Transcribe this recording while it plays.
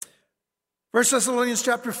1 Thessalonians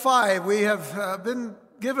chapter 5, we have been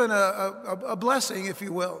given a blessing, if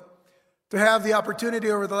you will, to have the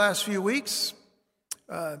opportunity over the last few weeks,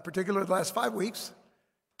 in particular the last 5 weeks,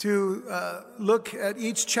 to look at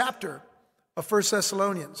each chapter of 1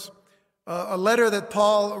 Thessalonians, a letter that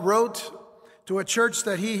Paul wrote to a church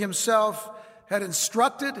that he himself had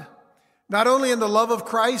instructed, not only in the love of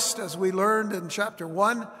Christ, as we learned in chapter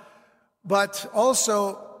 1, but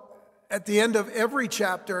also at the end of every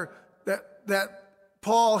chapter that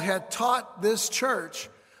Paul had taught this church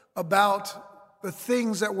about the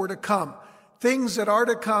things that were to come. Things that are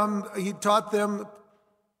to come, he taught them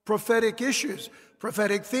prophetic issues,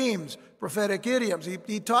 prophetic themes, prophetic idioms.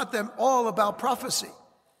 He taught them all about prophecy.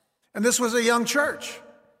 And this was a young church.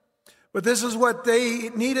 But this is what they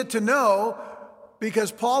needed to know,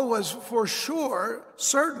 because Paul was for sure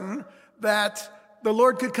certain that the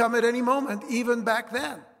Lord could come at any moment, even back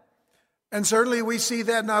then. And certainly we see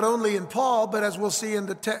that not only in Paul, but as we'll see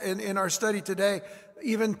in our study today,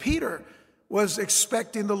 even Peter was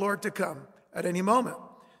expecting the Lord to come at any moment.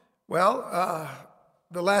 Well,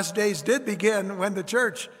 the last days did begin when the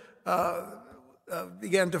church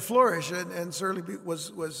began to flourish, and certainly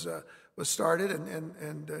was started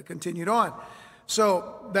and continued on.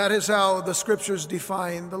 So that is how the scriptures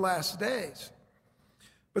define the last days.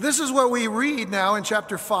 But this is what we read now in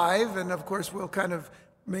chapter 5, and of course we'll kind of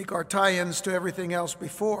make our tie-ins to everything else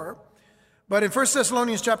before. But in 1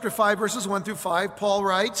 Thessalonians chapter 5, verses 1 through 5, Paul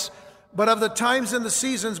writes, "But of the times and the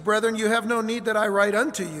seasons, brethren, you have no need that I write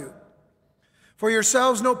unto you. For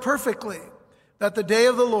yourselves know perfectly that the day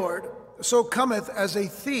of the Lord so cometh as a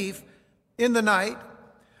thief in the night.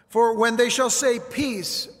 For when they shall say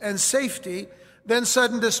peace and safety, then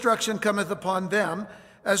sudden destruction cometh upon them,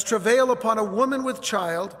 as travail upon a woman with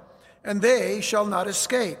child, and they shall not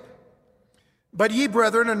escape. But ye,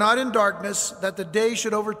 brethren, are not in darkness, that the day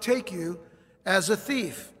should overtake you as a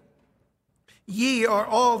thief. Ye are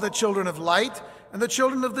all the children of light and the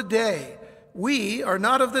children of the day. We are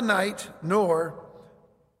not of the night, nor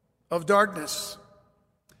of darkness."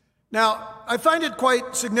 Now, I find it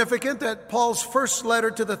quite significant that Paul's first letter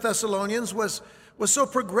to the Thessalonians was so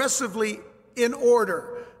progressively in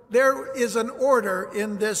order. There is an order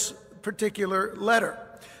in this particular letter.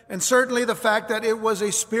 And certainly the fact that it was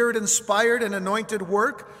a Spirit-inspired and anointed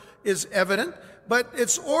work is evident, but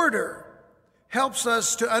its order helps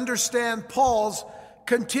us to understand Paul's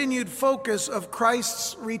continued focus of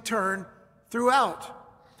Christ's return throughout.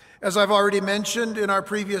 As I've already mentioned in our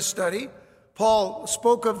previous study, Paul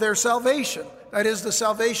spoke of their salvation, that is, the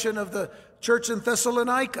salvation of the church in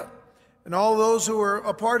Thessalonica, and all those who were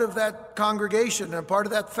a part of that congregation and a part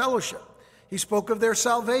of that fellowship. He spoke of their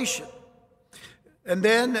salvation. And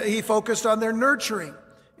then he focused on their nurturing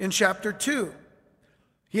in chapter 2.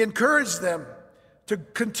 He encouraged them to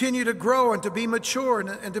continue to grow and to be mature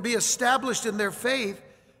and to be established in their faith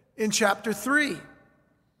in chapter 3.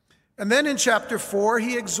 And then in chapter 4,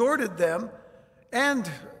 he exhorted them,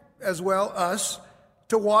 and as well us,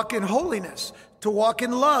 to walk in holiness, to walk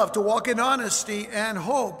in love, to walk in honesty and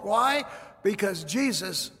hope. Why? Because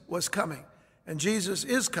Jesus was coming, and Jesus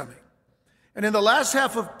is coming. And in the last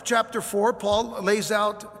half of chapter 4, Paul lays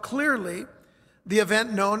out clearly the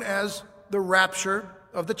event known as the rapture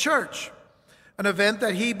of the church, an event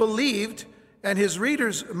that he believed and his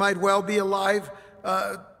readers might well be alive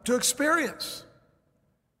to experience.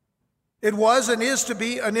 It was and is to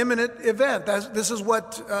be an imminent event. This is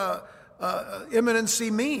what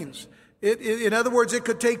imminency means. In other words, it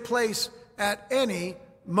could take place at any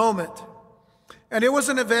moment. And it was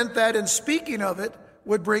an event that, in speaking of it,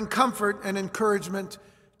 would bring comfort and encouragement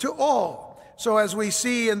to all. So as we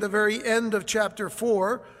see in the very end of chapter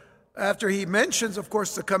 4, after he mentions, of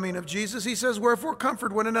course, the coming of Jesus, he says, "Wherefore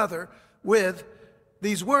comfort one another with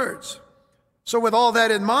these words." So with all that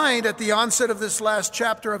in mind, at the onset of this last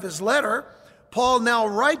chapter of his letter, Paul now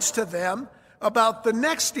writes to them about the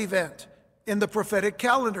next event in the prophetic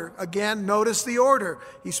calendar. Again, notice the order.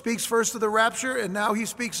 He speaks first of the rapture, and now he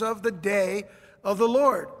speaks of the day of the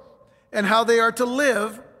Lord, and how they are to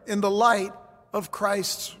live in the light of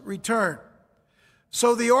Christ's return.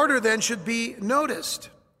 So the order then should be noticed.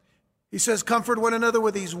 He says, "Comfort one another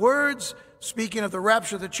with these words," speaking of the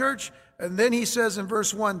rapture of the church. And then he says in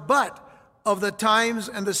verse 1, "But of the times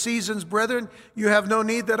and the seasons, brethren, you have no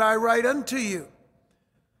need that I write unto you.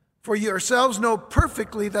 For yourselves know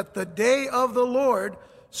perfectly that the day of the Lord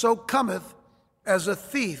so cometh as a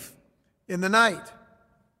thief in the night."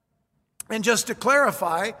 And just to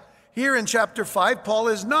clarify, here in chapter 5, Paul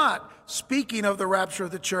is not speaking of the rapture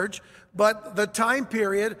of the church, but the time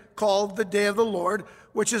period called the day of the Lord,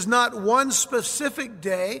 which is not one specific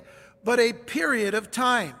day, but a period of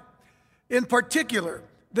time. In particular,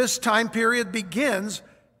 this time period begins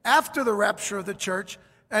after the rapture of the church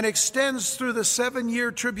and extends through the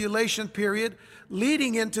 7-year tribulation period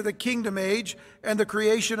leading into the kingdom age and the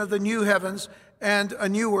creation of the new heavens and a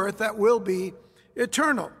new earth that will be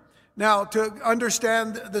eternal. Now, to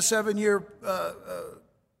understand the 7-year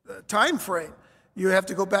time frame, you have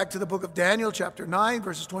to go back to the book of Daniel, chapter 9,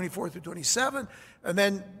 verses 24 through 27, and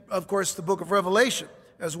then, of course, the book of Revelation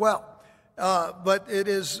as well. But it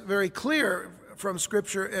is very clear from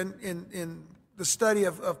Scripture and in the study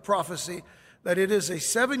of prophecy that it is a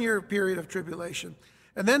 7-year period of tribulation.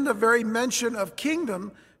 And then the very mention of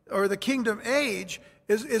kingdom or the kingdom age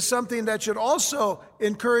is something that should also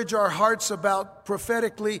encourage our hearts about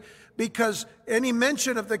prophetically, because any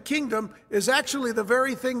mention of the kingdom is actually the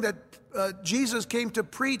very thing that Jesus came to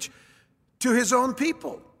preach to his own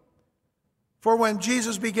people. For when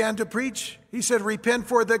Jesus began to preach, he said, "Repent,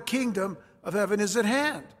 for the kingdom of heaven is at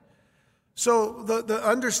hand." So the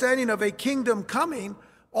understanding of a kingdom coming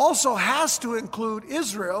also has to include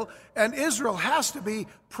Israel, and Israel has to be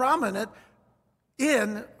prominent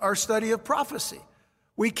in our study of prophecy.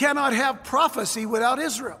 We cannot have prophecy without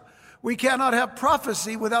Israel. We cannot have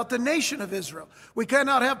prophecy without the nation of Israel. We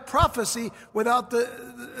cannot have prophecy without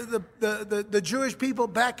the Jewish people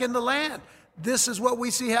back in the land. This is what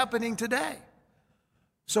we see happening today.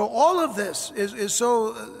 So all of this is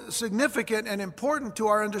so significant and important to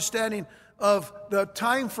our understanding of the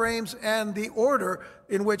time frames and the order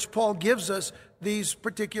in which Paul gives us these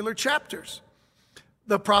particular chapters.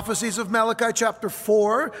 The prophecies of Malachi chapter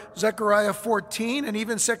 4, Zechariah 14, and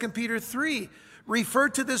even 2 Peter 3 refer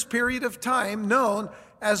to this period of time known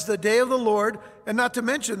as the day of the Lord, and not to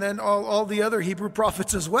mention then all the other Hebrew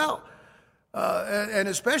prophets as well. And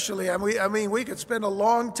especially, I mean, we could spend a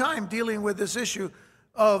long time dealing with this issue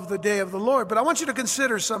of the day of the Lord. But I want you to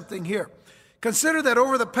consider something here. Consider that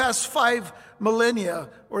over the past 5 millennia,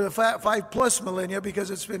 or the 5 plus millennia,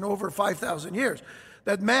 because it's been over 5,000 years,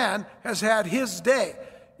 that man has had his day.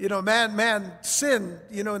 You know, man sinned,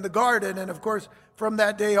 in the garden, and of course, from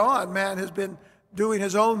that day on, man has been doing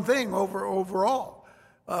his own thing overall.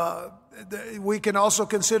 We can also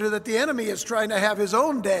consider that the enemy is trying to have his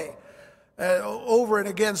own day over and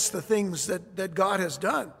against the things that God has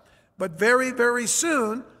done. But very, very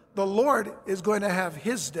soon, the Lord is going to have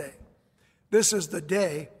his day. This is the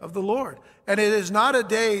day of the Lord. And it is not a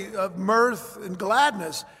day of mirth and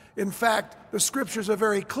gladness. In fact, the scriptures are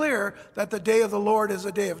very clear that the day of the Lord is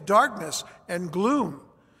a day of darkness and gloom.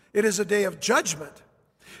 It is a day of judgment.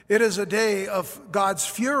 It is a day of God's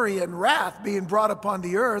fury and wrath being brought upon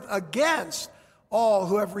the earth against all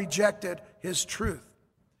who have rejected his truth.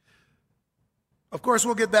 Of course,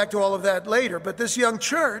 we'll get back to all of that later, but this young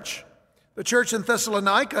church, the church in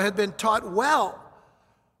Thessalonica, had been taught well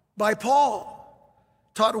by Paul,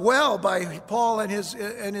 and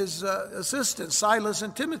his assistants, Silas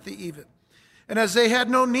and Timothy even. And as they had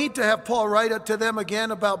no need to have Paul write to them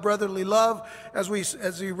again about brotherly love, as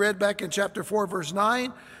we read back in chapter 4, verse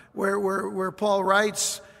 9, where Paul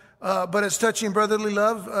writes, "But as touching brotherly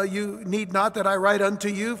love, you need not that I write unto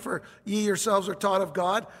you, for ye yourselves are taught of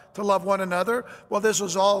God to love one another." Well, this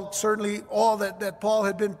was certainly all that Paul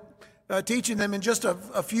had been teaching them in just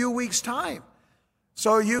a few weeks' time.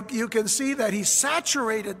 So you can see that he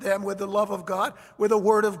saturated them with the love of God, with the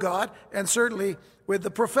Word of God, and certainly with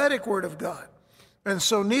the prophetic Word of God. And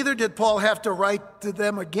so neither did Paul have to write to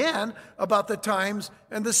them again about the times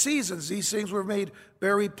and the seasons. These things were made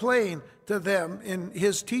very plain to them in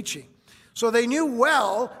his teaching. So they knew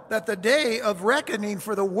well that the day of reckoning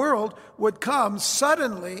for the world would come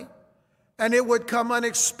suddenly, and it would come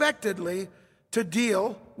unexpectedly to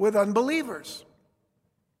deal with unbelievers.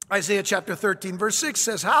 Isaiah chapter 13, verse 6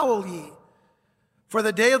 says, "Howl ye, for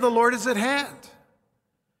the day of the Lord is at hand.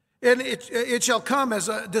 And it shall come as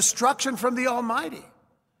a destruction from the Almighty."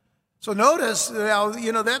 So notice now,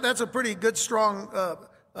 that's a pretty good, strong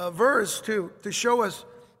verse to show us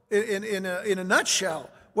in a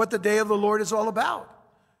nutshell what the day of the Lord is all about.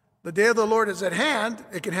 The day of the Lord is at hand.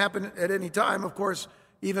 It can happen at any time. Of course,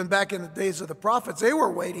 even back in the days of the prophets, they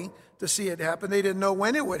were waiting to see it happen. They didn't know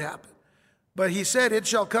when it would happen. But he said it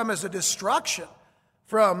shall come as a destruction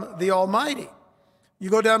from the Almighty. You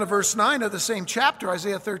go down to verse 9 of the same chapter,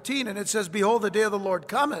 Isaiah 13, and it says, "Behold, the day of the Lord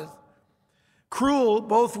cometh, cruel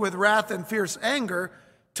both with wrath and fierce anger,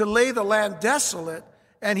 to lay the land desolate,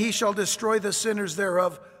 and he shall destroy the sinners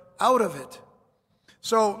thereof out of it."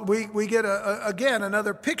 So we get, again,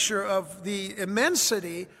 another picture of the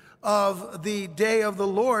immensity of the day of the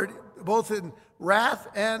Lord, both in wrath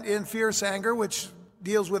and in fierce anger, which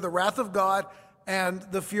deals with the wrath of God and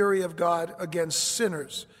the fury of God against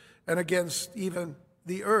sinners and against even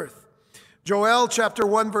the earth. Joel chapter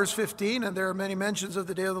 1 verse 15, and there are many mentions of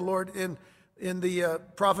the day of the Lord in the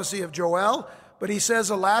prophecy of Joel, but he says,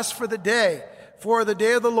 alas for the day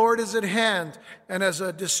of the Lord is at hand, and as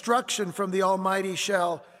a destruction from the Almighty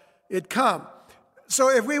shall it come. So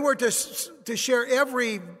if we were to share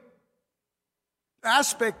every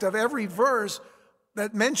aspect of every verse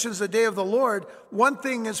that mentions the day of the Lord, one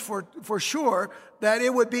thing is for sure, that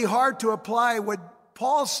it would be hard to apply what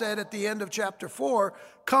Paul said at the end of chapter 4,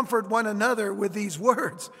 comfort one another with these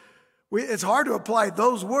words. It's hard to apply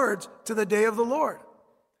those words to the day of the Lord.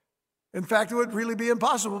 In fact, it would really be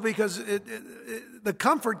impossible, because the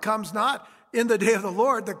comfort comes not in the day of the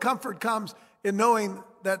Lord. The comfort comes in knowing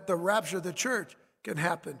that the rapture of the church can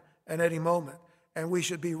happen at any moment, and we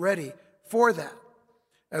should be ready for that,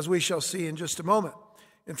 as we shall see in just a moment.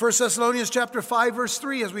 In 1 Thessalonians chapter 5, verse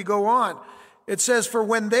 3, as we go on, it says, for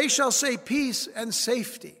when they shall say peace and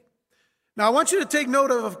safety. Now, I want you to take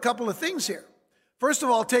note of a couple of things here. First of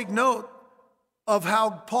all, take note of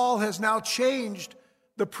how Paul has now changed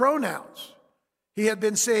the pronouns. He had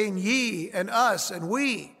been saying ye and us and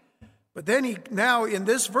we, but then now in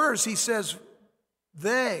this verse he says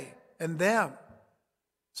they and them.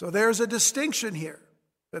 So there's a distinction here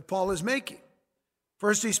that Paul is making.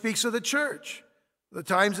 First he speaks of the church. The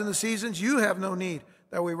times and the seasons you have no need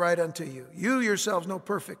that we write unto you. You yourselves know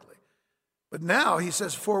perfectly. But now he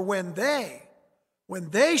says, for when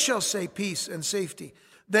they shall say peace and safety,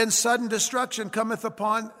 then sudden destruction cometh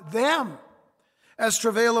upon them, as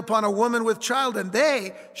travail upon a woman with child, and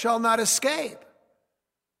they shall not escape.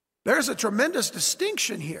 There's a tremendous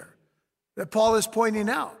distinction here that Paul is pointing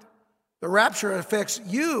out. The rapture affects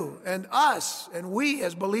you and us and we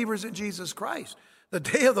as believers in Jesus Christ. The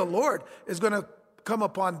day of the Lord is going to come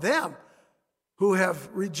upon them who have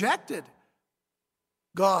rejected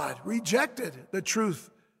God, rejected the truth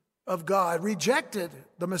of God, rejected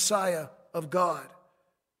the Messiah of God,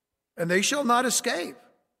 and they shall not escape.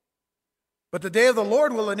 But the day of the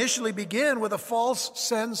Lord will initially begin with a false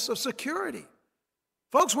sense of security.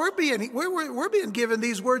 Folks, we're being given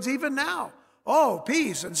these words even now. Oh,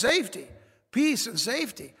 peace and safety, peace and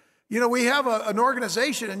safety. You know, we have an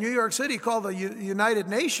organization in New York City called the United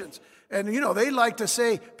Nations. And, you know, they like to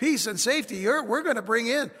say peace and safety. We're going to bring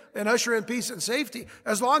in and usher in peace and safety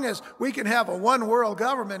as long as we can have a one world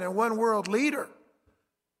government and one world leader.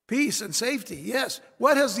 Peace and safety, yes.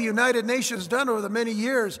 What has the United Nations done over the many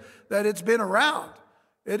years that it's been around?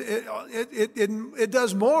 It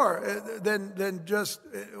does more than just,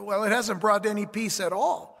 well, it hasn't brought any peace at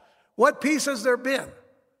all. What peace has there been?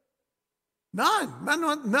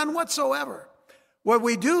 None whatsoever. What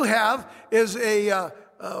we do have is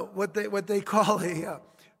what they call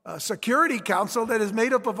a Security Council that is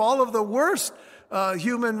made up of all of the worst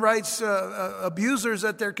human rights abusers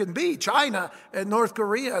that there can be, China and North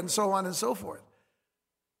Korea and so on and so forth.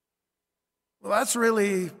 Well, that's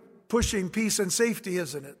really pushing peace and safety,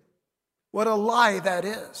 isn't it? What a lie that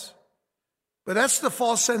is. But that's the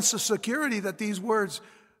false sense of security that these words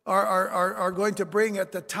are going to bring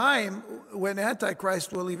at the time when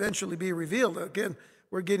Antichrist will eventually be revealed. Again,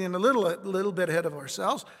 we're getting a little bit ahead of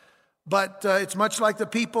ourselves. But it's much like the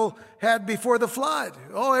people had before the flood.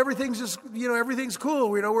 Oh, everything's cool.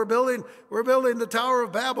 We're building the Tower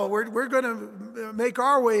of Babel. We're going to make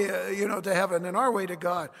our way, to heaven and our way to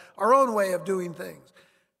God, our own way of doing things.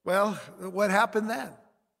 Well, what happened then?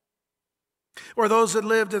 Or those that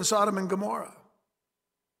lived in Sodom and Gomorrah,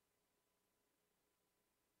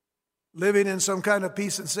 living in some kind of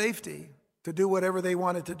peace and safety to do whatever they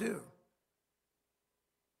wanted to do.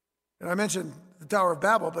 And I mentioned the Tower of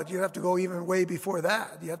Babel, but you have to go even way before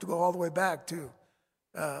that. You have to go all the way back to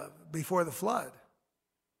before the flood.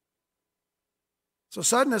 So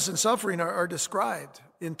suddenness and suffering are described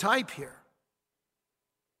in type here.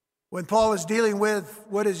 When Paul is dealing with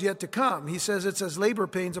what is yet to come, he says it's as labor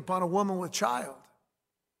pains upon a woman with child,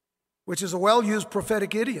 which is a well-used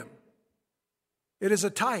prophetic idiom. It is a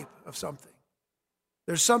type of something.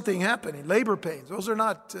 There's something happening. Labor pains. Those are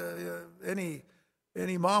not any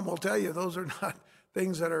mom will tell you those are not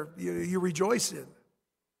things that are you rejoice in.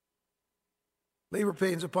 Labor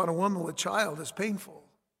pains upon a woman with child is painful.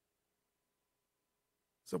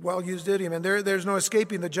 It's a well-used idiom, and there's no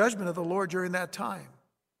escaping the judgment of the Lord during that time.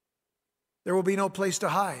 There will be no place to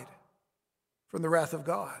hide from the wrath of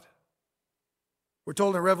God. We're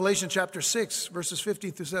told in Revelation chapter 6, verses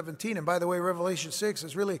 15 through 17, and by the way, Revelation 6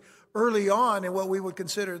 is really early on in what we would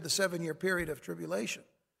consider the 7-year period of tribulation.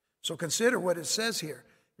 So consider what it says here.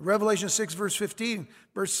 In Revelation 6, verse 15,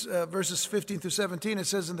 verses 15 through 17, it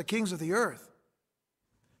says, and the kings of the earth,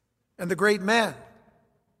 and the great men,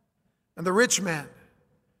 and the rich men,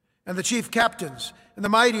 and the chief captains, And the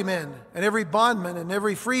mighty men and every bondman and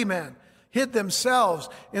every free man hid themselves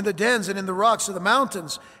in the dens and in the rocks of the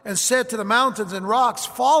mountains, and said to the mountains and rocks,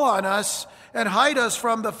 fall on us and hide us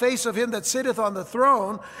from the face of him that sitteth on the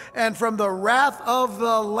throne and from the wrath of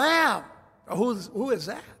the Lamb. Who is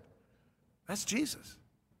that? That's Jesus.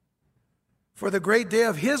 For the great day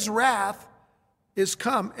of his wrath is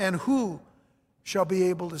come, and who shall be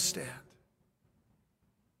able to stand?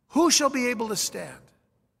 Who shall be able to stand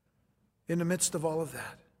in the midst of all of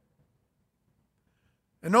that?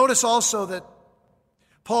 And notice also that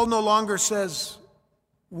Paul no longer says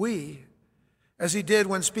we, as he did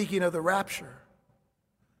when speaking of the rapture,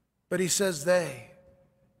 but he says they,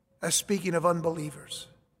 as speaking of unbelievers.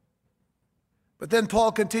 But then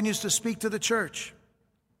Paul continues to speak to the church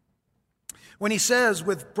when he says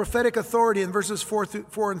with prophetic authority in verses 4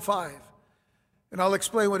 and 5, and I'll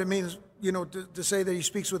explain what it means, to say that he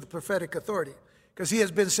speaks with prophetic authority, because he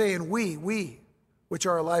has been saying we, which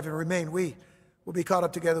are alive and remain, we will be caught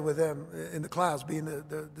up together with them in the clouds, being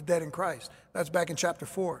the dead in Christ. That's back in chapter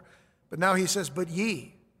 4. But now he says, but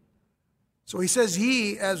ye. So he says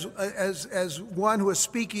ye as one who is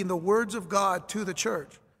speaking the words of God to the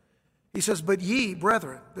church. He says, but ye,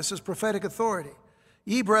 brethren, this is prophetic authority.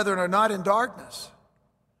 Ye, brethren, are not in darkness,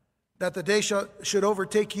 that the day should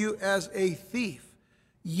overtake you as a thief.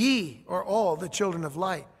 Ye are all the children of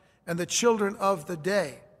light and the children of the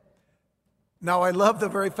day. Now, I love the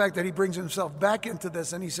very fact that he brings himself back into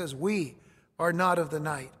this, and he says, we are not of the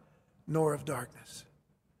night, nor of darkness.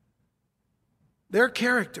 Their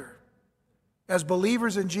character as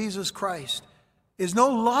believers in Jesus Christ is no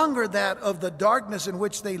longer that of the darkness in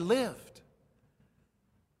which they lived.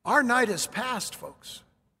 Our night is past, folks.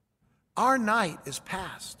 Our night is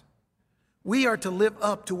past. We are to live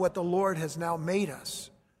up to what the Lord has now made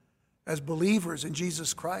us as believers in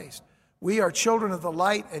Jesus Christ. We are children of the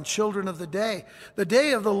light and children of the day. The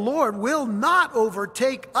day of the Lord will not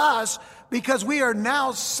overtake us because we are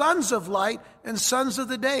now sons of light and sons of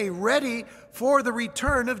the day, ready for the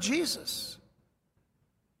return of Jesus.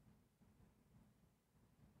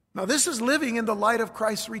 Now, this is living in the light of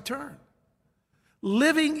Christ's return.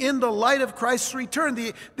 Living in the light of Christ's return.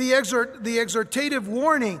 The exhortative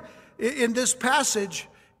warning in this passage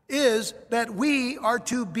is that we are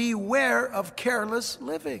to beware of careless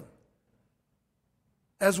living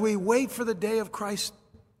as we wait for the day of Christ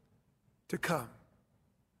to come.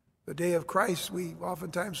 The day of Christ, we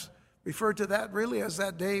oftentimes refer to that really as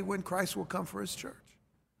that day when Christ will come for his church.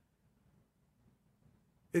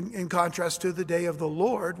 In contrast to the day of the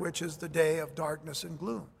Lord, which is the day of darkness and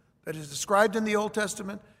gloom, that is described in the Old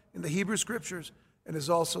Testament, in the Hebrew Scriptures, and is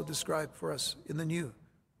also described for us in the New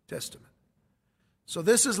Testament. So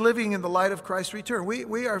this is living in the light of Christ's return.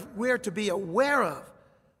 We are to be aware of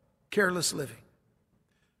careless living.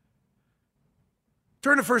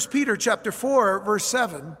 Turn to 1 Peter chapter 4, verse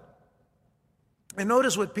 7, and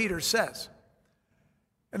notice what Peter says.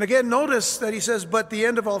 And again, notice that he says, but the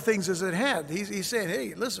end of all things is at hand. He's saying,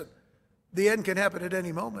 hey, listen, the end can happen at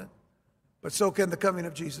any moment, but so can the coming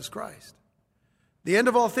of Jesus Christ. The end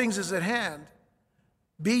of all things is at hand.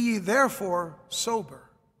 Be ye therefore sober,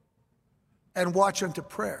 and watch unto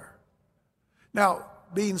prayer. Now,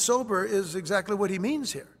 being sober is exactly what he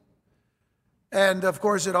means here. And of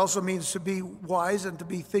course, it also means to be wise and to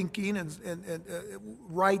be thinking and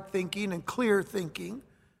right thinking and clear thinking.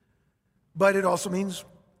 But it also means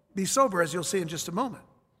be sober, as you'll see in just a moment.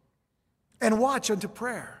 And watch unto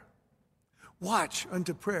prayer. Watch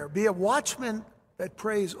unto prayer. Be a watchman that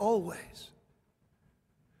prays always.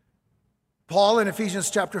 Paul in Ephesians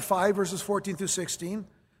chapter 5, verses 14 through 16,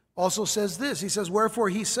 also says this. He says, wherefore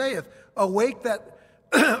he saith, awake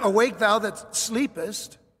thou that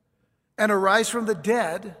sleepest, and arise from the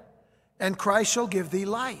dead, and Christ shall give thee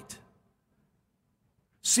light.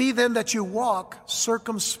 See then that you walk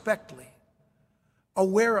circumspectly,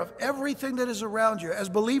 aware of everything that is around you. As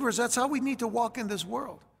believers, that's how we need to walk in this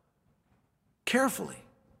world. Carefully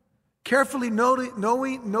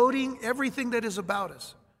noting everything that is about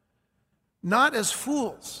us. Not as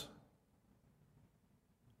fools.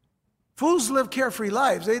 Fools live carefree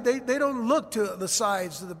lives. They don't look to the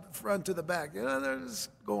sides, to the front, to the back. They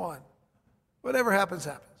just go on. Whatever happens,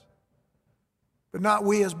 happens. But not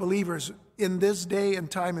we as believers in this day and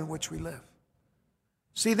time in which we live.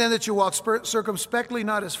 See then that you walk circumspectly,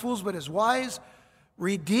 not as fools, but as wise,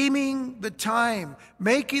 redeeming the time,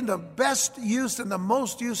 making the best use and the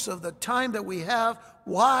most use of the time that we have.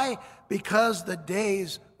 Why? Because the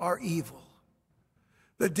days are evil.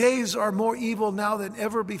 The days are more evil now than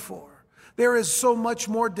ever before. There is so much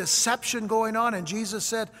more deception going on, and Jesus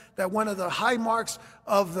said that one of the high marks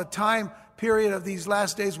of the time period of these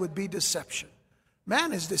last days would be deception.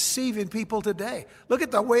 Man is deceiving people today. Look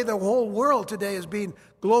at the way the whole world today is being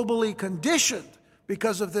globally conditioned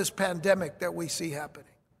because of this pandemic that we see happening.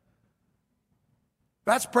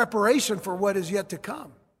 That's preparation for what is yet to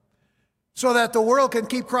come. So that the world can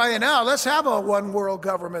keep crying out, let's have a one world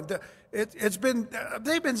government. They've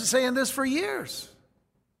been saying this for years.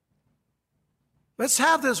 Let's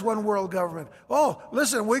have this one world government. Oh,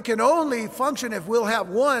 listen, we can only function if we'll have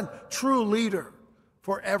one true leader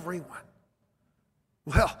for everyone.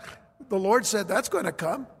 Well, the Lord said that's going to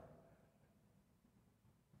come.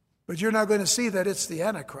 But you're not going to see that it's the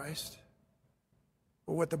Antichrist,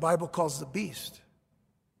 or what the Bible calls the beast.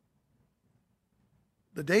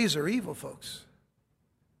 The days are evil, folks.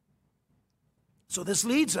 So this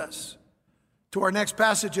leads us to our next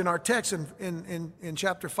passage in our text in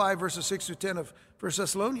chapter 5, verses 6 to 10 of 1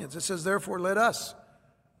 Thessalonians. It says, therefore, let us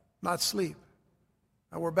not sleep.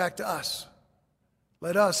 Now we're back to us.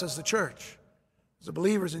 Let us, as the church, as the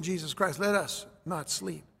believers in Jesus Christ, let us not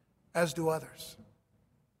sleep, as do others.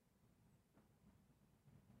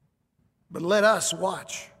 But let us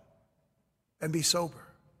watch and be sober.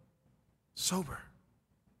 Sober.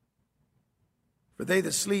 For they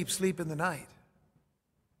that sleep, sleep in the night.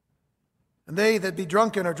 And they that be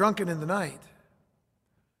drunken are drunken in the night.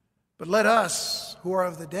 But let us, who are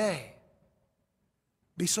of the day,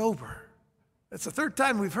 be sober. That's the third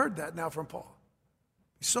time we've heard that now from Paul.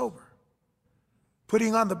 Be sober.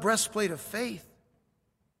 Putting on the breastplate of faith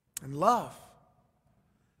and love.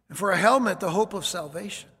 And for a helmet, the hope of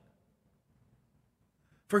salvation.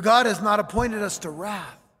 For God has not appointed us to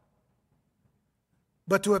wrath,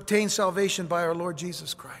 but to obtain salvation by our Lord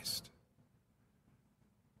Jesus Christ.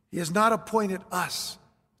 He has not appointed us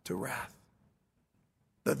to wrath.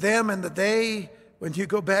 The them and the they, when you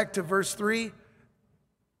go back to verse 3,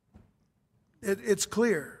 it's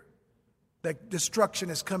clear that destruction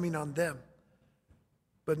is coming on them,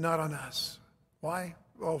 but not on us. Why?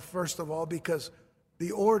 Well, first of all, because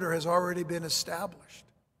the order has already been established.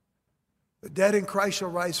 The dead in Christ shall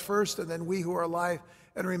rise first, and then we who are alive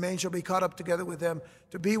and remain shall be caught up together with them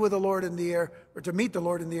to be with the Lord in the air, or to meet the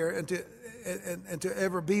Lord in the air, and to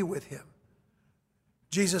ever be with him.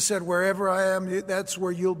 Jesus said, wherever I am, that's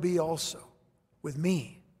where you'll be also, with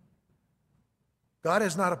me. God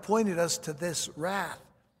has not appointed us to this wrath,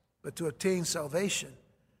 but to obtain salvation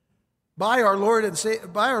by our Lord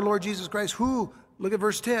Jesus Christ, who, look at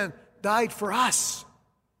verse 10, died for us,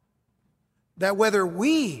 that whether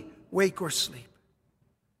we wake or sleep,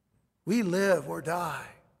 we live or die,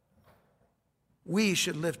 we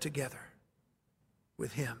should live together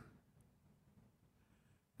with him.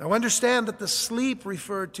 Now understand that the sleep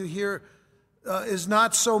referred to here is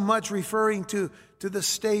not so much referring to the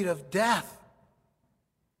state of death,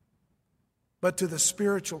 but to the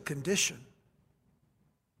spiritual condition.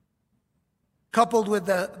 Coupled with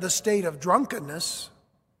the state of drunkenness,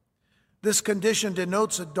 this condition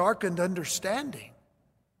denotes a darkened understanding.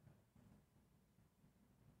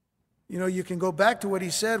 You know, you can go back to what he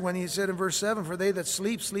said when he said in verse 7, for they that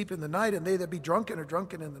sleep, sleep in the night, and they that be drunken are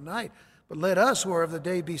drunken in the night. But let us who are of the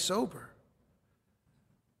day be sober.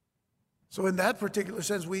 So in that particular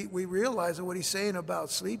sense, we realize that what he's saying about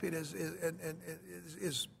sleeping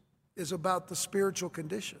is about the spiritual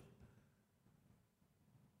condition.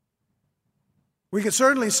 We could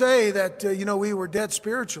certainly say that, we were dead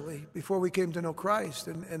spiritually before we came to know Christ.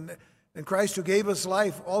 And Christ, who gave us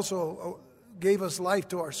life, also gave us life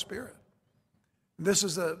to our spirit. This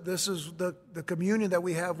is the communion that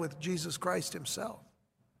we have with Jesus Christ himself.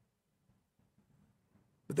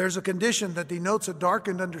 But there's a condition that denotes a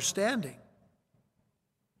darkened understanding.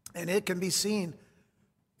 And it can be seen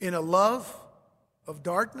in a love of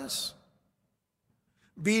darkness,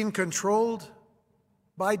 being controlled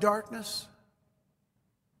by darkness,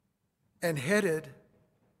 and headed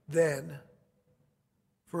then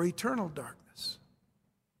for eternal darkness.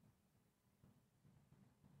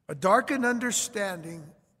 A darkened understanding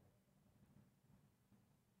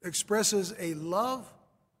expresses a love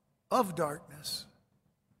of darkness,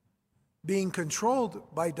 being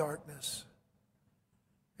controlled by darkness,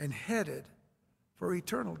 and headed for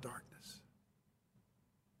eternal darkness.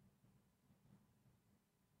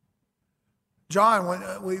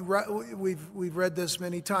 John, we've read this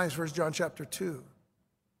many times, 1 John chapter 2.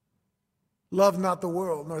 Love not the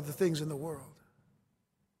world, nor the things in the world.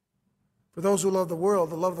 For those who love the world,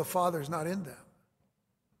 the love of the Father is not in them.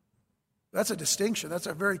 That's a distinction. That's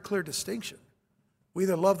a very clear distinction. We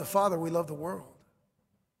either love the Father or we love the world.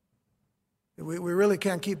 We really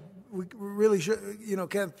can't we really should,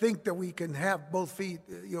 can't think that we can have both feet,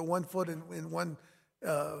 one foot in one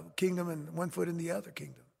kingdom and one foot in the other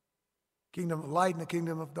kingdom. Kingdom of light and the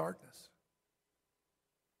kingdom of darkness.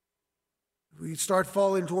 we start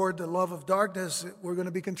falling toward the love of darkness, we're going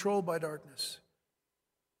to be controlled by darkness.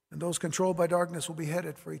 And those controlled by darkness will be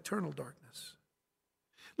headed for eternal darkness.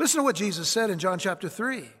 Listen to what Jesus said in John chapter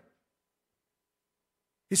 3.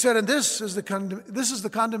 He said, and this is the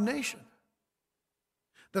condemnation,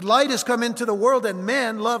 that light has come into the world, and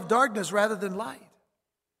men love darkness rather than light,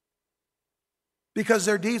 because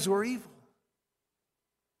their deeds were evil.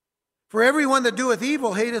 For everyone that doeth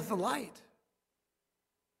evil hateth the light,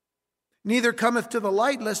 neither cometh to the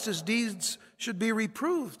light, lest his deeds should be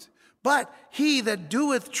reproved. But he that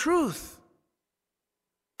doeth truth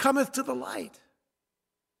cometh to the light,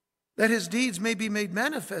 that his deeds may be made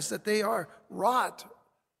manifest, that they are wrought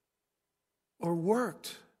or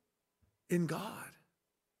worked in God,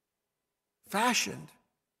 fashioned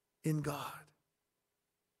in God.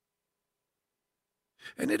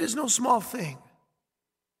 And it is no small thing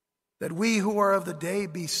that we who are of the day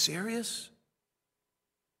be serious,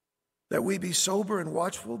 that we be sober and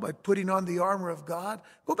watchful by putting on the armor of God.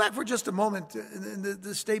 Go back for just a moment in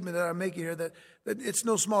the statement that I'm making here, that it's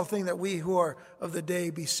no small thing that we who are of the day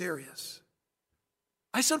be serious.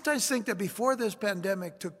 I sometimes think that before this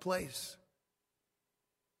pandemic took place,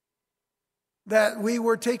 that we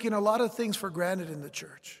were taking a lot of things for granted in the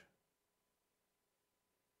church.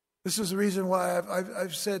 This is the reason why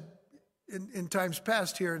I've said in times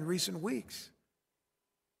past here in recent weeks,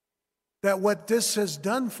 that what this has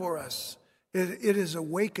done for us, it has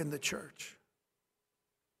awakened the church.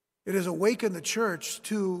 It has awakened the church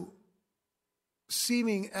to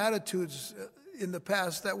seeming attitudes in the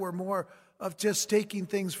past that were more of just taking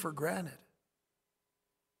things for granted,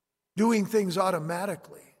 doing things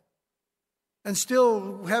automatically, and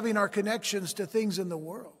still having our connections to things in the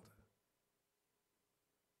world.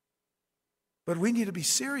 But we need to be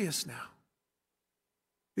serious now,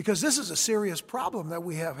 because this is a serious problem that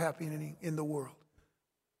we have happening in the world,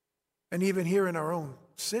 and even here in our own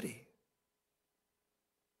city.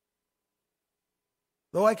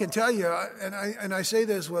 Though I can tell you, and I say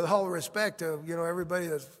this with all respect to everybody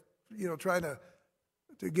that's trying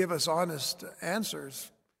to give us honest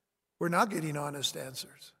answers, we're not getting honest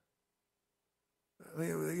answers. I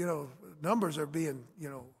mean, numbers are being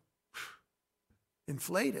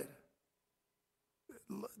inflated.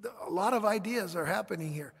 A lot of ideas are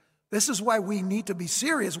happening here. This is why we need to be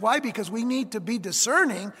serious. Why? Because we need to be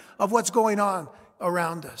discerning of what's going on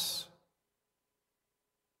around us.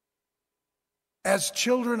 As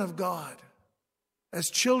children of God, as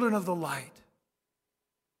children of the light.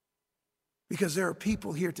 Because there are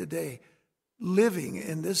people here today living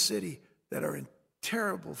in this city that are in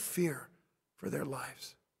terrible fear for their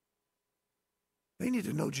lives. They need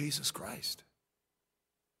to know Jesus Christ.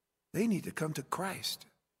 They need to come to Christ.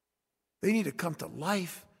 They need to come to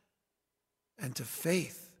life and to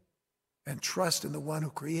faith and trust in the one who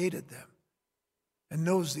created them and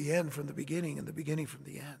knows the end from the beginning and the beginning from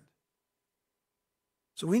the end.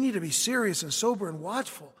 So we need to be serious and sober and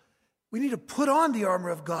watchful. We need to put on the armor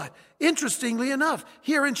of God. Interestingly enough,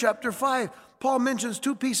 here in chapter 5, Paul mentions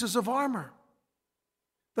two pieces of armor.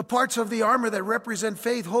 The parts of the armor that represent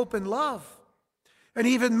faith, hope, and love. And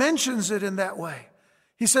he even mentions it in that way.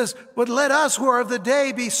 He says, but let us who are of the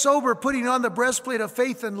day be sober, putting on the breastplate of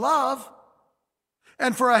faith and love,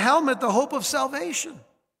 and for a helmet, the hope of salvation.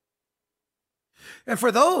 And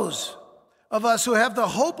for those of us who have the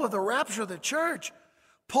hope of the rapture of the church,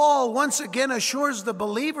 Paul once again assures the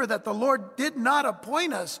believer that the Lord did not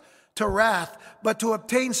appoint us to wrath, but to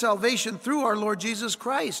obtain salvation through our Lord Jesus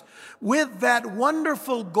Christ, with that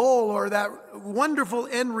wonderful goal or that wonderful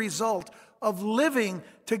end result of living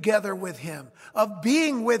together with him, of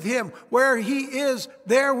being with him. Where he is,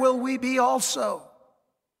 there will we be also.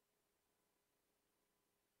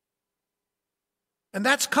 And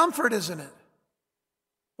that's comfort, isn't it?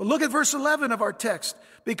 Well, look at verse 11 of our text,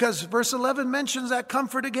 because verse 11 mentions that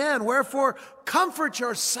comfort again. Wherefore, comfort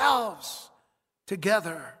yourselves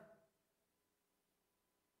together.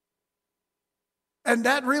 And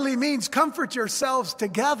that really means comfort yourselves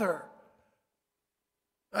together.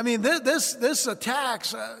 I mean, this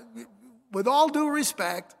attacks, with all due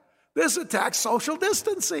respect, this attacks social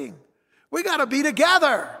distancing. We got to be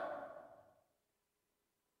together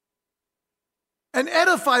and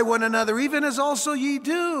edify one another, even as also ye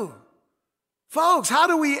do. Folks, how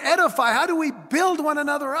do we edify? How do we build one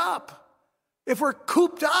another up if we're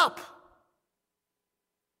cooped up?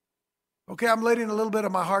 Okay, I'm letting a little bit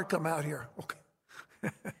of my heart come out here. Okay.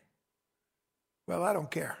 Well, I don't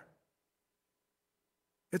care.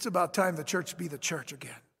 It's about time the church be the church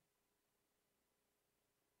again.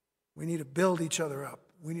 We need to build each other up.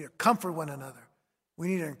 We need to comfort one another. We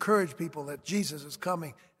need to encourage people that Jesus is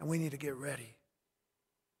coming, and we need to get ready.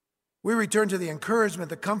 We return to the encouragement,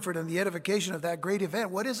 the comfort, and the edification of that great event.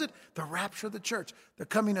 What is it? The rapture of the church, the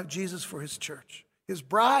coming of Jesus for his church, his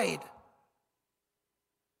bride.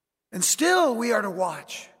 And still we are to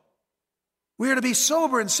watch. We are to be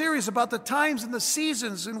sober and serious about the times and the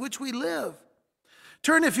seasons in which we live.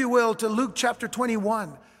 Turn, if you will, to Luke chapter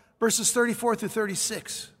 21, verses 34 through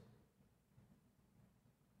 36.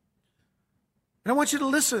 And I want you to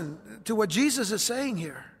listen to what Jesus is saying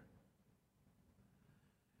here.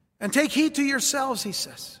 And take heed to yourselves, he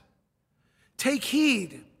says. Take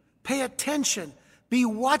heed, pay attention, be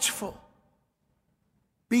watchful.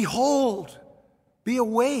 Behold, be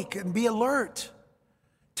awake and be alert.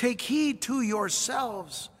 Take heed to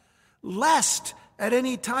yourselves, lest at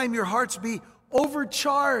any time your hearts be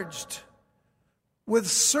overcharged with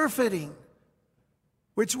surfeiting,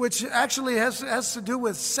 which actually has to do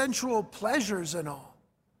with sensual pleasures and all,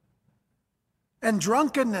 and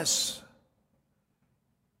drunkenness.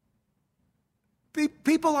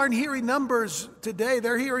 People aren't hearing numbers today.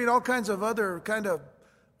 They're hearing all kinds of other kind of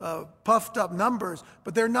puffed up numbers,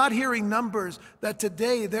 but they're not hearing numbers that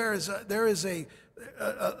today there is an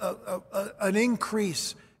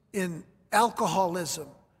increase in alcoholism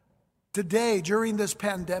today during this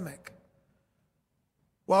pandemic.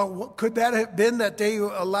 Well, could that have been that they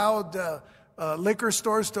allowed liquor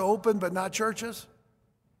stores to open but not churches?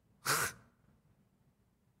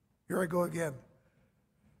 Here I go again.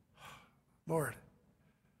 Lord,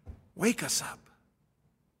 wake us up.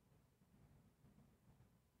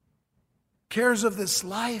 Cares of this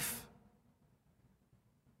life,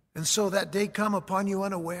 and so that day come upon you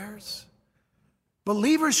unawares.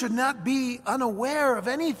 Believers should not be unaware of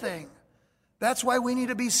anything. That's why we need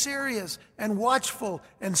to be serious and watchful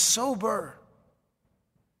and sober.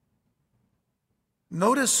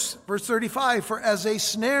 Notice verse 35, for as a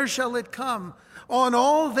snare shall it come on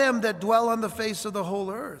all them that dwell on the face of the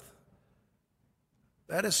whole earth.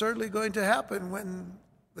 That is certainly going to happen when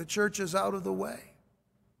the church is out of the way.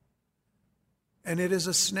 And it is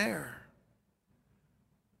a snare.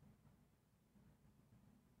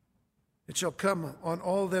 It shall come on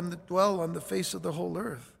all them that dwell on the face of the whole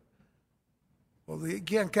earth. Well, you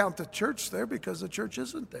can't count the church there because the church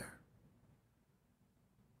isn't there.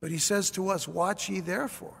 But he says to us, watch ye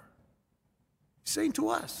therefore. He's saying to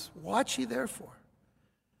us, watch ye therefore,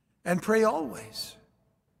 and pray always,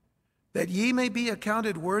 that ye may be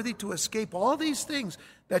accounted worthy to escape all these things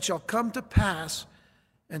that shall come to pass,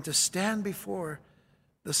 and to stand before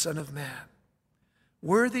the Son of Man.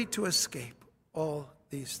 Worthy to escape all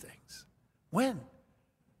these things. When?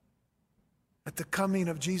 At the coming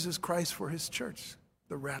of Jesus Christ for his church,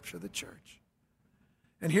 the rapture of the church.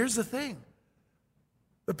 And here's the thing.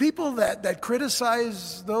 The people that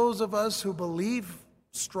criticize those of us who believe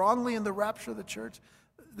strongly in the rapture of the church,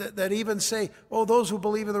 that even say, oh, those who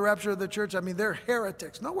believe in the rapture of the church, I mean, they're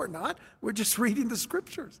heretics. No, we're not. We're just reading the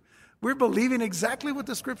scriptures. We're believing exactly what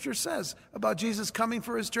the scripture says about Jesus coming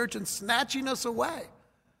for his church and snatching us away.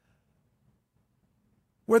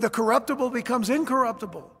 Where the corruptible becomes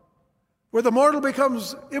incorruptible. Where the mortal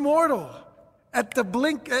becomes immortal. At the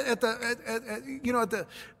blinking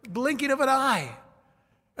of an eye.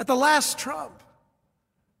 At the last trump.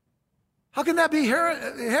 How can that be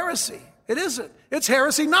heresy? It isn't. It's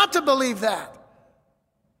heresy not to believe that. I'm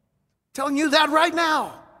telling you that right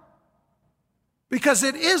now. Because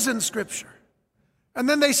it is in Scripture. And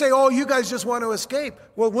then they say, oh, you guys just want to escape.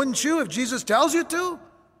 Well, wouldn't you if Jesus tells you to?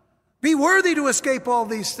 Be worthy to escape all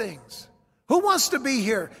these things. Who wants to be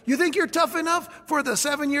here? You think you're tough enough for the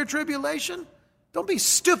 7-year tribulation? Don't be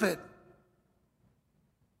stupid.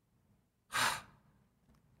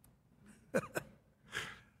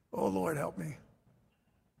 Oh, Lord, help me.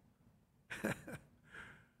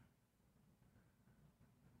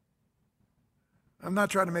 I'm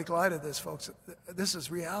not trying to make light of this, folks. This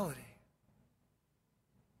is reality.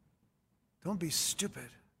 Don't be stupid.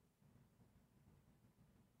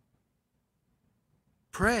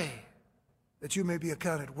 Pray that you may be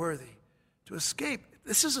accounted worthy to escape.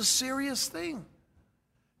 This is a serious thing.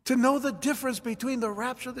 To know the difference between the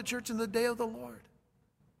rapture of the church and the day of the Lord.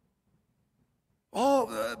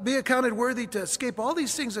 Be accounted worthy to escape all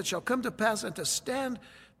these things that shall come to pass and to stand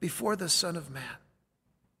before the Son of Man.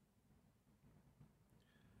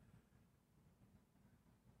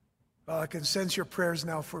 I can sense your prayers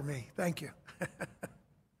now for me. Thank you.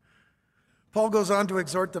 Paul goes on to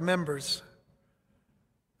exhort the members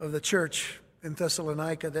of the church in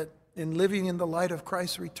Thessalonica that in living in the light of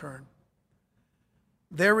Christ's return,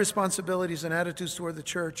 their responsibilities and attitudes toward the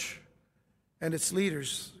church and its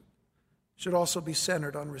leaders should also be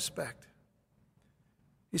centered on respect.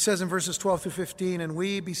 He says in verses 12 through 15, and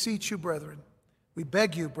we beseech you, brethren, We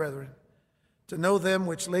beg you, brethren, to know them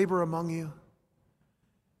which labor among you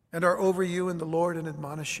and are over you in the Lord and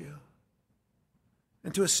admonish you,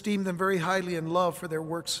 and to esteem them very highly in love for their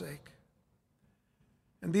work's sake.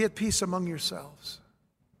 And be at peace among yourselves.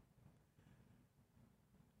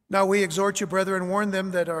 Now we exhort you, brethren, warn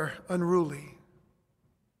them that are unruly.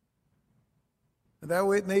 And that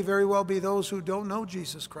way it may very well be those who don't know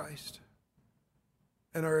Jesus Christ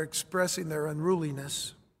and are expressing their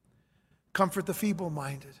unruliness. Comfort the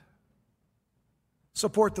feeble-minded.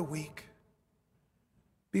 Support the weak.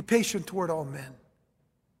 Be patient toward all men.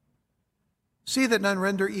 See that none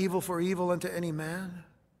render evil for evil unto any man,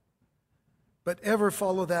 but ever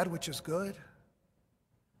follow that which is good,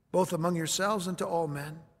 both among yourselves and to all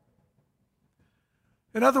men.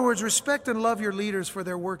 In other words, respect and love your leaders for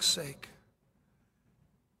their work's sake.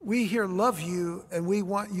 We here love you, and we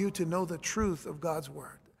want you to know the truth of God's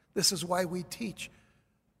word. This is why we teach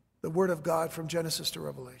the word of God from Genesis to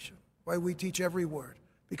Revelation. Why we teach every word,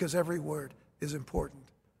 because every word is important,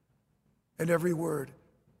 and every word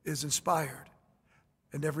is inspired,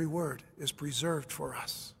 and every word is preserved for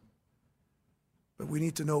us. But we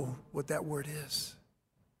need to know what that word is.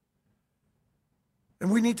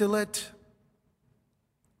 And we need to let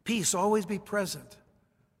peace always be present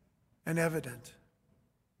and evident.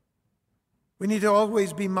 We need to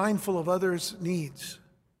always be mindful of others' needs.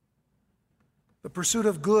 The pursuit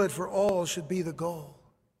of good for all should be the goal,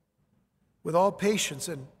 with all patience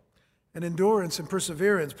and endurance and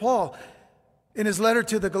perseverance. Paul, in his letter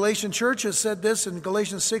to the Galatian churches, said this in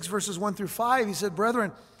Galatians 6, verses 1 through 5. He said,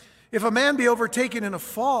 "Brethren, if a man be overtaken in a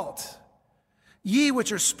fault, ye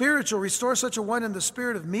which are spiritual, restore such a one in the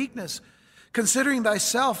spirit of meekness, considering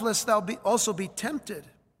thyself, lest thou also be tempted.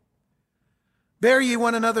 Bear ye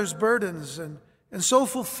one another's burdens, and so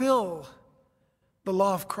fulfill the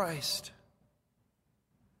law of Christ.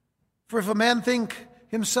 For if a man think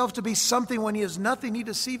himself to be something when he is nothing, he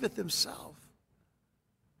deceiveth himself.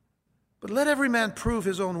 But let every man prove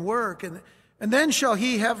his own work, and then shall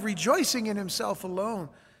he have rejoicing in himself alone,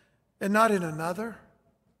 and not in another.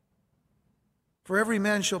 For every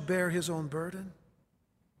man shall bear his own burden."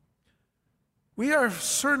 We are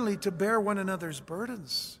certainly to bear one another's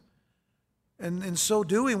burdens. And in so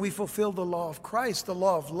doing, we fulfill the law of Christ, the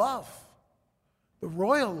law of love, the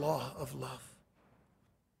royal law of love.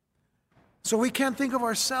 So we can't think of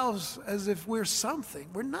ourselves as if we're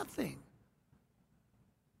something. We're nothing.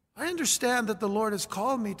 I understand that the Lord has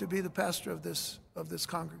called me to be the pastor of this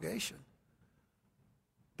congregation.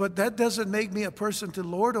 But that doesn't make me a person to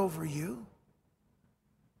lord over you.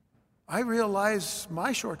 I realize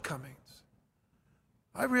my shortcomings.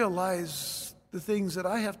 I realize the things that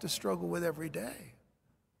I have to struggle with every day.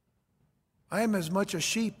 I am as much a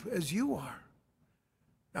sheep as you are.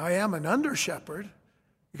 Now, I am an under-shepherd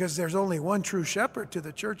because there's only one true shepherd to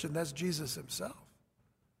the church, and that's Jesus himself.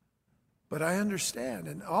 But I understand,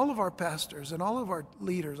 and all of our pastors and all of our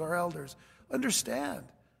leaders, our elders, understand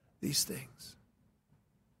these things.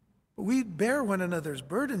 But we bear one another's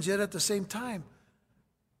burdens, yet at the same time,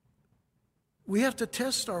 we have to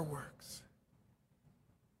test our works.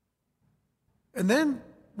 And then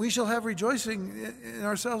we shall have rejoicing in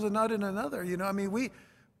ourselves and not in another.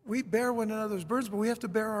 We bear one another's burdens, but we have to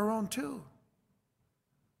bear our own too.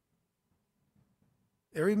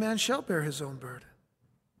 Every man shall bear his own burden.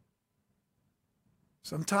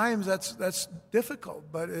 Sometimes that's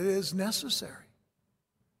difficult, but it is necessary.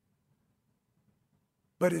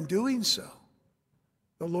 But in doing so,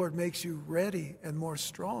 the Lord makes you ready and more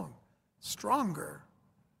stronger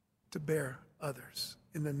to bear others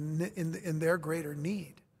in their greater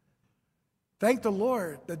need. Thank the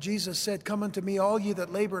Lord that Jesus said, "Come unto me, all ye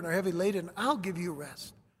that labor and are heavy laden, and I'll give you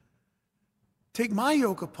rest. Take my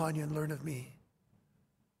yoke upon you and learn of me.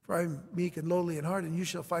 For I am meek and lowly in heart, and you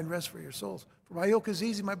shall find rest for your souls. For my yoke is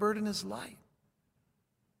easy, my burden is light."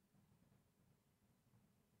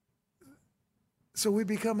 So we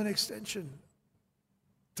become an extension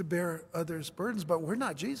to bear others' burdens, but we're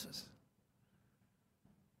not Jesus.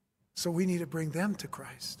 So we need to bring them to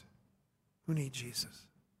Christ who need Jesus.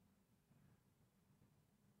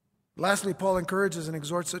 Lastly, Paul encourages and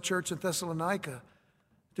exhorts the church in Thessalonica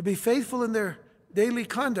to be faithful in their daily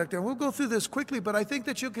conduct. And we'll go through this quickly, but I think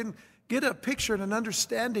that you can get a picture and an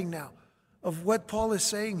understanding now of what Paul is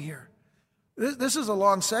saying here. This is a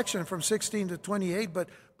long section from 16 to 28, but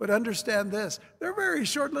understand this. They're very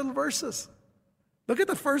short little verses. Look at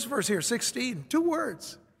the first verse here, 16. 2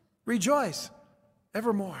 words. Rejoice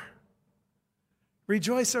evermore.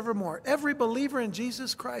 Rejoice evermore. Every believer in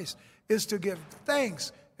Jesus Christ is to give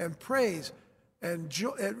thanks and praise and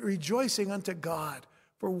rejoicing unto God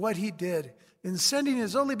for what he did in sending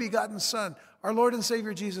his only begotten Son, our Lord and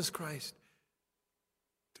Savior Jesus Christ,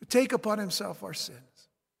 to take upon himself our sins,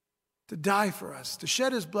 to die for us, to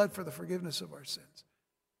shed his blood for the forgiveness of our sins,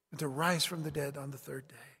 and to rise from the dead on the third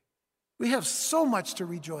day. We have so much to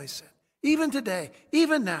rejoice in, even today,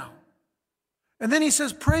 even now. And then he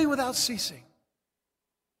says, pray without ceasing.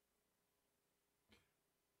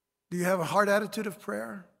 Do you have a heart attitude of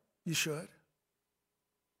prayer? You should.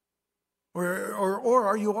 Or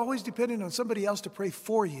are you always dependent on somebody else to pray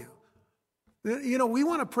for you? You know, we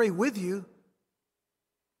want to pray with you,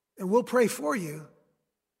 and we'll pray for you,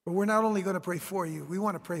 but we're not only going to pray for you, we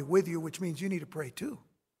want to pray with you, which means you need to pray too.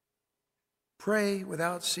 Pray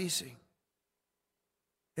without ceasing.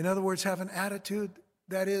 In other words, have an attitude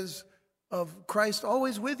that is of Christ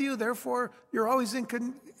always with you, therefore you're always in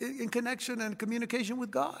connection and communication with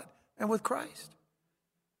God and with Christ.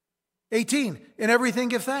 18, in everything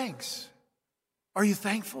give thanks. Are you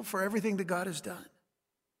thankful for everything that God has done?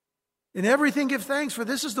 In everything give thanks, for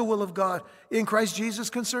this is the will of God in Christ Jesus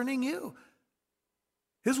concerning you.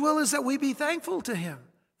 His will is that we be thankful to him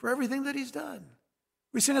for everything that he's done.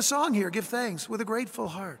 We sing a song here, give thanks with a grateful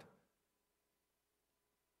heart.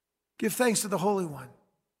 Give thanks to the Holy One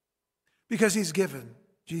because he's given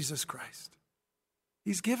Jesus Christ.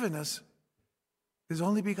 He's given us his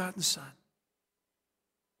only begotten Son.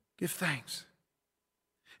 Give thanks.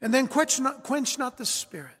 And then quench not the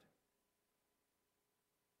Spirit.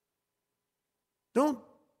 Don't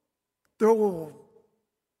throw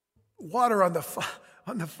water on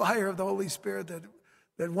the fire of the Holy Spirit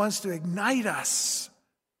that wants to ignite us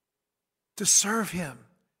to serve him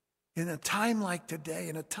in a time like today,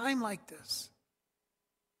 in a time like this.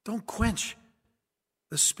 Don't quench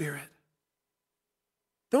the Spirit.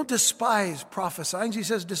 Don't despise prophesying. He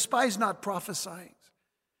says, despise not prophesying.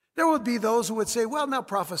 There would be those who would say, well, now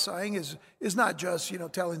prophesying is not just,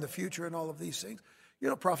 telling the future and all of these things.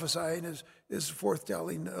 Prophesying is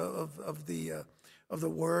foretelling of the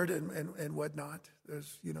word and whatnot.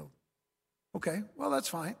 There's, okay, well, that's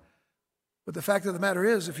fine. But the fact of the matter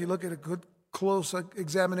is, if you look at a good, close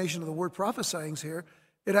examination of the word prophesying here,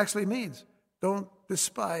 it actually means don't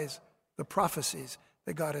despise the prophecies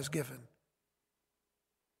that God has given.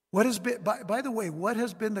 What has been, by the way, what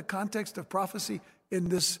has been the context of prophecy in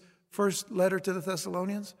this first letter to the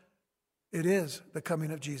Thessalonians? It is the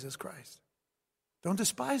coming of Jesus Christ. Don't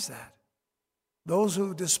despise that. Those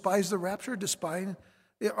who despise the rapture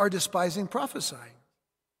are despising prophesying.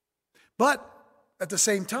 But at the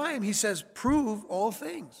same time, he says, prove all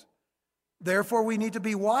things. Therefore, we need to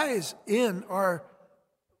be wise in our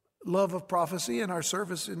love of prophecy and our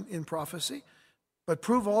service in prophecy. But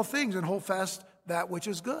prove all things and hold fast that which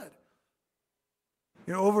is good.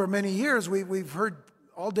 Over many years, we've heard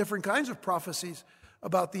all different kinds of prophecies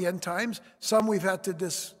about the end times. Some we've had to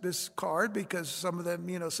discard because some of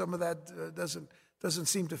that doesn't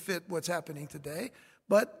seem to fit what's happening today.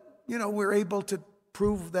 But, we're able to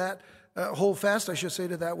prove that, hold fast, I should say,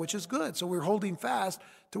 to that which is good. So we're holding fast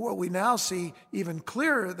to what we now see even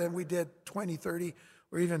clearer than we did 20, 30,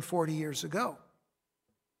 or even 40 years ago.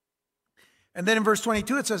 And then in verse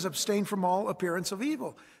 22, it says, abstain from all appearance of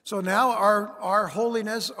evil. So now our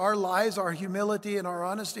holiness, our lies, our humility, and our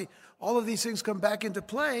honesty, all of these things come back into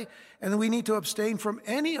play, and we need to abstain from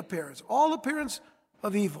any appearance, all appearance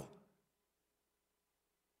of evil.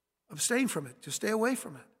 Abstain from it. Just stay away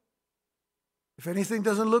from it. If anything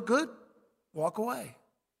doesn't look good, walk away.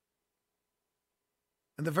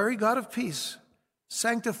 And the very God of peace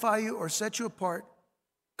sanctify you or set you apart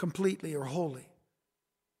completely or wholly.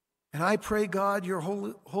 And I pray, God, your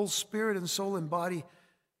whole spirit and soul and body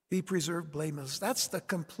be preserved blameless. That's the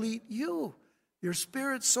complete you. Your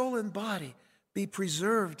spirit, soul, and body be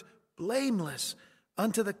preserved blameless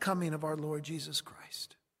unto the coming of our Lord Jesus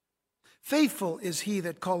Christ. Faithful is he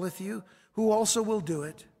that calleth you, who also will do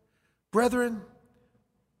it. Brethren,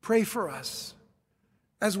 pray for us,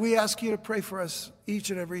 as we ask you to pray for us each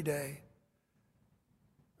and every day,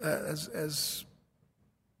 as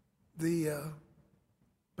the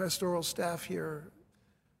pastoral staff here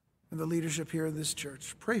and the leadership here in this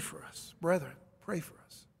church. Pray for us. Brethren, pray for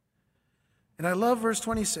us. And I love verse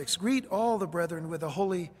 26. Greet all the brethren with a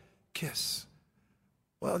holy kiss.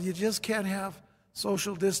 Well, you just can't have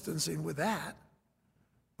social distancing with that.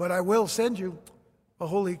 But I will send you a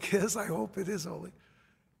holy kiss. I hope it is holy.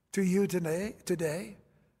 To you today,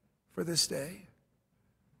 for this day.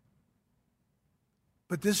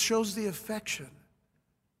 But this shows the affection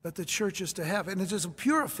that the church is to have. And it is a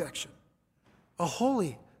pure affection, a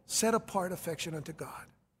holy, set-apart affection unto God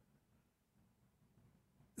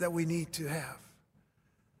that we need to have.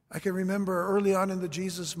 I can remember early on in the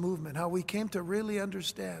Jesus movement how we came to really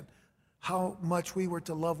understand how much we were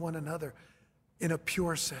to love one another in a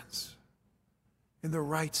pure sense, in the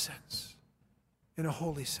right sense, in a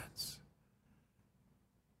holy sense.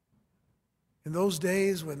 In those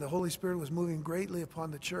days when the Holy Spirit was moving greatly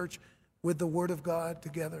upon the church with the Word of God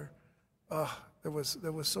together, there was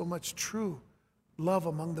so much true love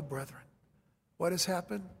among the brethren. What has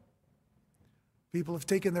happened? People have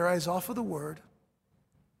taken their eyes off of the Word,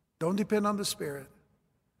 don't depend on the Spirit,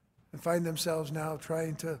 and find themselves now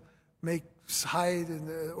trying to make sense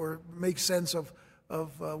of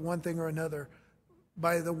one thing or another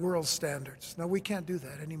by the world's standards. No, we can't do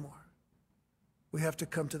that anymore. We have to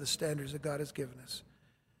come to the standards that God has given us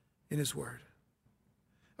in His Word.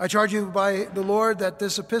 I charge you by the Lord that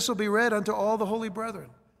this epistle be read unto all the holy brethren.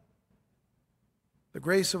 The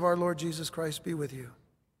grace of our Lord Jesus Christ be with you.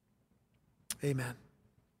 Amen.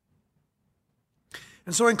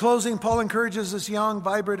 And so in closing, Paul encourages this young,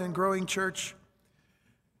 vibrant, and growing church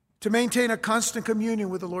to maintain a constant communion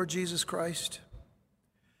with the Lord Jesus Christ.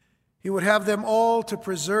 He would have them all to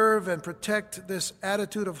preserve and protect this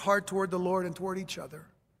attitude of heart toward the Lord and toward each other,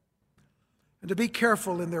 and to be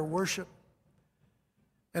careful in their worship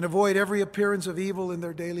and avoid every appearance of evil in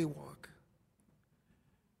their daily walk.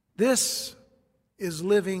 This is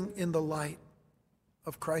living in the light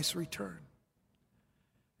of Christ's return.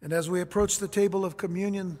 And as we approach the table of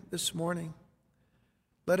communion this morning,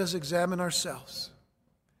 let us examine ourselves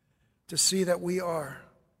to see that we are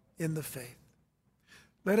in the faith.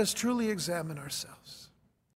 Let us truly examine ourselves.